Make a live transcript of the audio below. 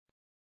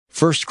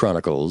1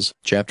 Chronicles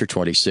chapter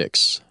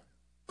 26.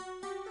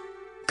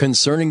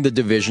 Concerning the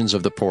divisions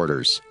of the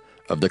porters,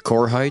 of the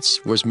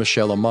Korhites was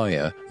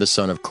Meshelemiah the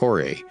son of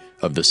Kore,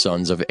 of the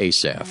sons of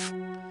Asaph.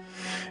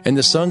 And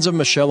the sons of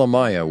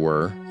Meshelemiah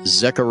were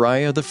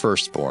Zechariah the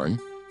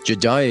firstborn,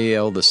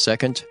 Jediael the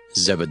second,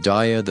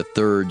 Zebadiah the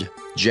third,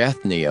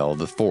 Jathniel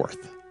the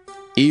fourth,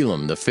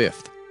 Elam the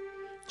fifth,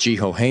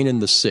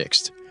 Jehohanan the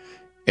sixth,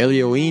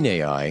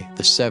 Elioenai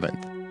the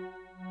seventh.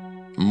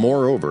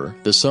 Moreover,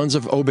 the sons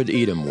of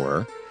Obed-Edom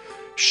were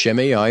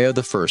Shemaiah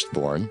the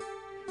firstborn,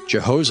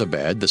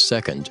 Jehozabad the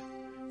second,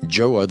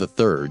 Joah the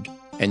third,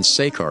 and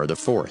Sakar the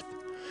fourth,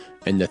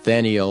 and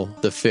Nathaniel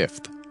the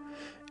fifth,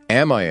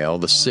 Amiel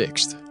the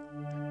sixth,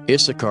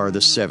 Issachar the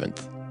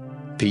seventh,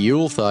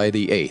 Peulthai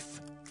the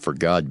eighth, for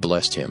God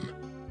blessed him.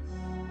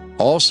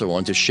 Also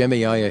unto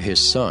Shemaiah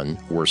his son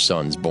were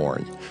sons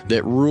born,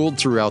 that ruled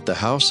throughout the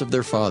house of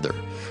their father,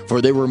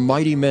 for they were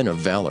mighty men of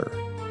valor.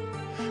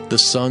 The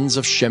sons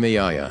of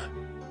Shemaiah,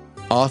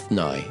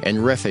 Othni and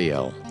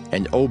Rephael,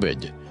 and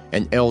Obed,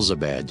 and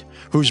Elzabad,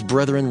 whose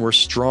brethren were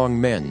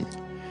strong men,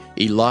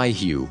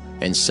 Elihu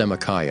and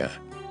Semachiah.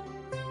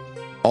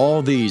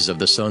 All these of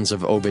the sons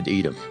of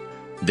Obed-Edom,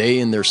 they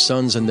and their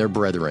sons and their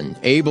brethren,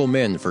 able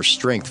men for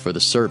strength for the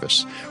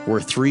service, were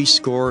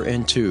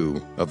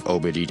 62 of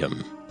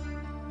Obed-Edom.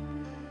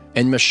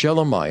 And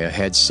Meshelemiah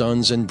had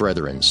sons and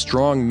brethren,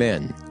 strong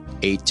men,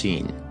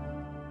 18.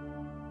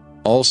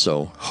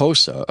 Also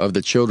Hosa of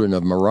the children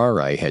of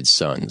Merari had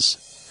sons,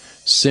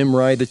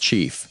 Simri the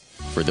chief,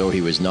 for though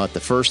he was not the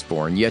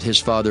firstborn, yet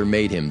his father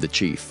made him the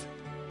chief,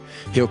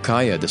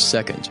 Hilkiah the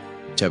second,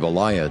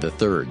 Tebaliah the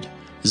third,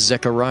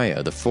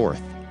 Zechariah the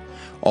fourth.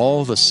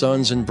 All the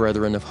sons and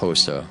brethren of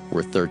Hosa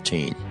were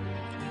 13.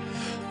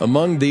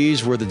 Among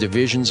these were the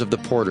divisions of the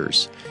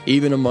porters,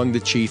 even among the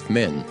chief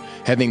men,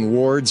 having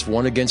wards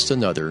one against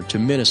another to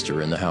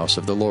minister in the house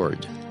of the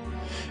Lord.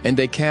 And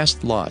they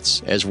cast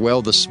lots, as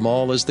well the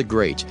small as the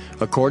great,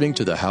 according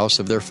to the house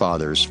of their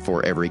fathers,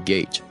 for every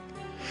gate.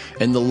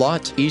 And the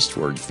lot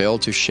eastward fell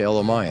to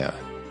Shelemiah.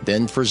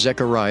 Then for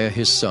Zechariah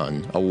his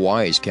son, a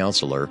wise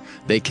counselor,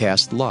 they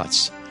cast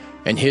lots,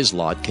 and his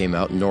lot came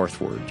out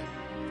northward.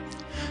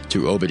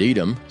 To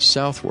Obed-Edom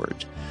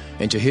southward,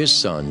 and to his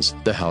sons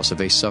the house of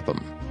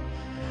Asuppam.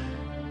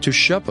 To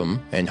Shuppam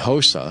and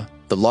Hosa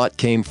the lot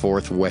came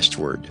forth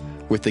westward,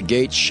 with the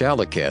gate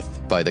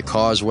Shaleketh by the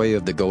causeway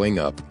of the going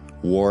up,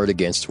 ward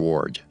against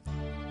ward.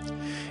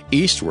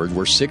 Eastward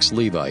were 6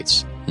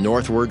 Levites,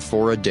 northward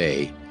 4 a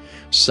day,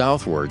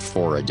 southward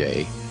 4 a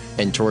day,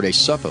 and toward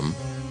Asuppam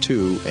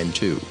 2 and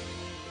 2.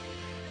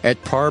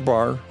 At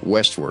Parbar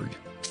westward,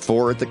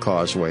 4 at the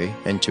causeway,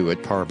 and 2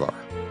 at Parbar.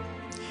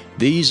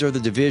 These are the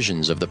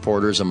divisions of the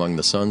porters among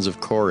the sons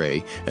of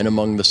Kore and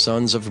among the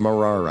sons of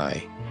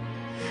Merari.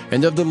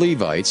 And of the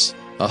Levites,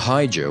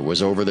 Ahijah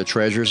was over the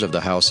treasures of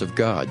the house of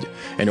God,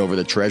 and over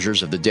the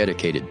treasures of the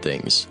dedicated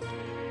things.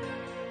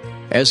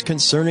 As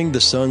concerning the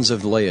sons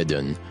of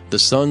Laodin, the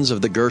sons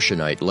of the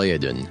Gershonite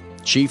Laodin,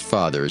 chief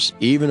fathers,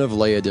 even of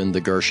Laodin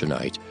the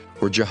Gershonite,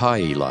 were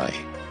Jehieli.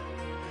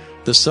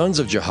 The sons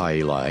of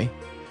Jehieli,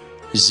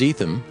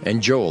 Zetham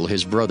and Joel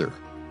his brother,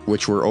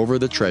 which were over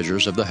the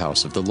treasures of the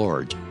house of the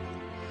Lord.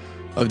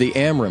 Of the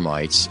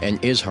Amramites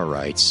and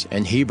Izharites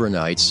and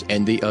Hebronites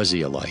and the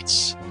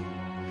Uzzielites.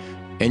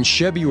 And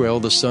Shebuel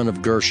the son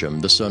of Gershom,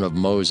 the son of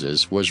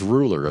Moses, was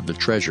ruler of the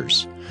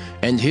treasures,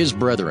 and his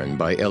brethren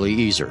by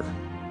Eliezer,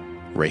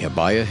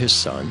 Rehabiah his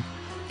son,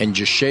 and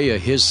Jeshaiah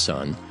his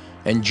son,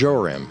 and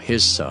Joram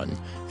his son,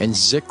 and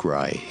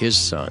Zichri his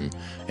son,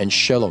 and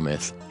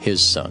Shelomith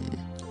his son.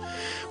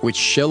 Which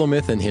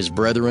Shelomith and his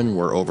brethren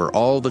were over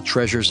all the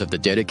treasures of the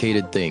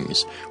dedicated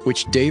things,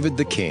 which David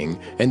the king,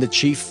 and the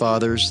chief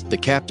fathers, the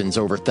captains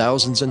over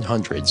thousands and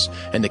hundreds,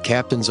 and the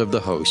captains of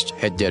the host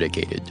had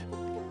dedicated.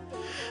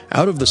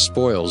 Out of the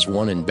spoils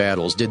won in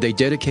battles did they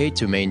dedicate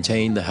to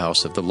maintain the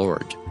house of the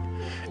Lord.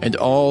 And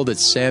all that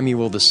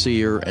Samuel the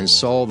seer, and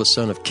Saul the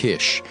son of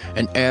Kish,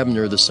 and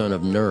Abner the son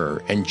of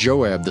Ner, and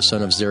Joab the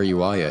son of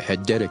Zeruiah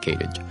had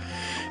dedicated.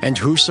 And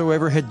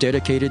whosoever had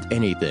dedicated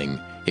anything,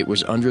 it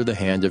was under the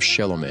hand of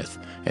Shelomith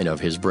and of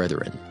his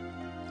brethren.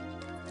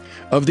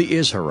 Of the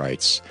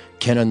Izharites,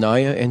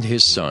 Kenaniah and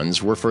his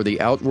sons were for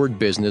the outward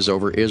business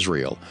over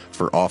Israel,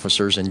 for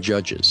officers and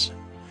judges.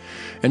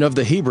 And of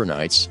the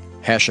Hebronites,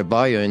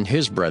 Hashabiah and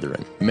his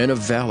brethren, men of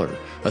valor,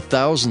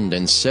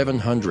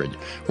 1,700,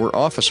 were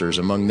officers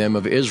among them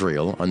of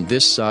Israel on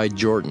this side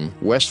Jordan,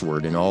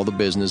 westward in all the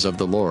business of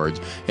the Lord,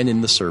 and in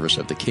the service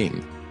of the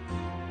king.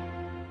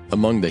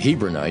 Among the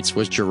Hebronites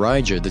was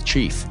Jerijah the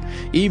chief,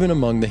 even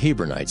among the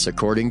Hebronites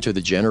according to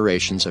the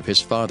generations of his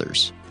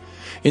fathers.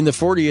 In the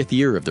 40th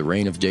year of the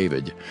reign of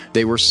David,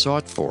 they were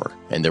sought for,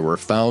 and there were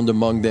found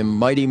among them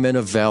mighty men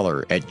of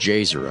valor at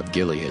Jazer of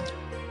Gilead.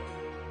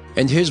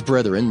 And his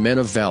brethren, men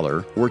of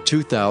valor, were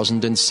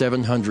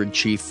 2,700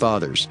 chief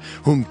fathers,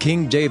 whom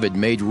King David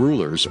made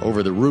rulers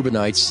over the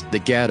Reubenites, the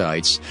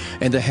Gadites,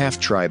 and the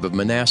half-tribe of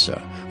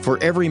Manasseh, for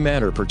every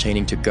matter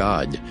pertaining to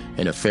God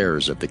and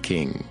affairs of the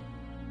king.